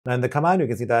Now in the command, you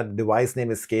can see that device name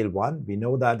is scale 1. We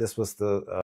know that this was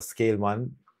the scale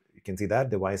 1. You can see that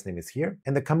device name is here.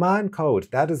 And the command code,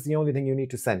 that is the only thing you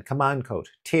need to send. Command code,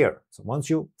 Tare. So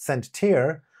once you send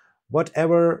Tare,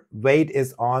 whatever weight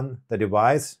is on the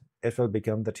device, it will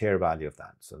become the Tare value of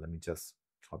that. So let me just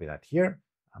copy that here.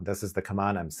 And this is the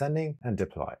command I'm sending, and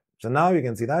deploy. So now you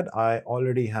can see that I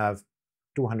already have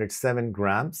 207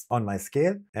 grams on my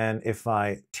scale. And if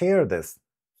I Tare this,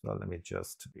 so let me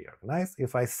just reorganize.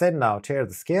 If I send now Tare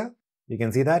the scale, you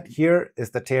can see that here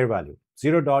is the Tare value,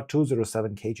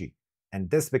 0.207 kg. And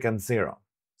this becomes 0.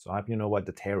 So I hope you know what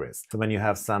the Tare is. So when you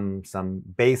have some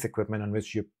base equipment on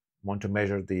which you want to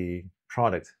measure the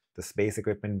product, this base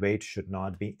equipment weight should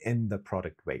not be in the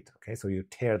product weight. Okay, so you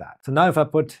Tare that. So now if I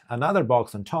put another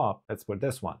box on top, let's put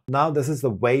this one. Now this is the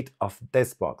weight of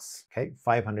this box. Okay,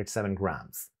 507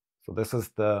 grams. So this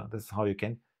is how you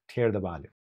can Tare the value.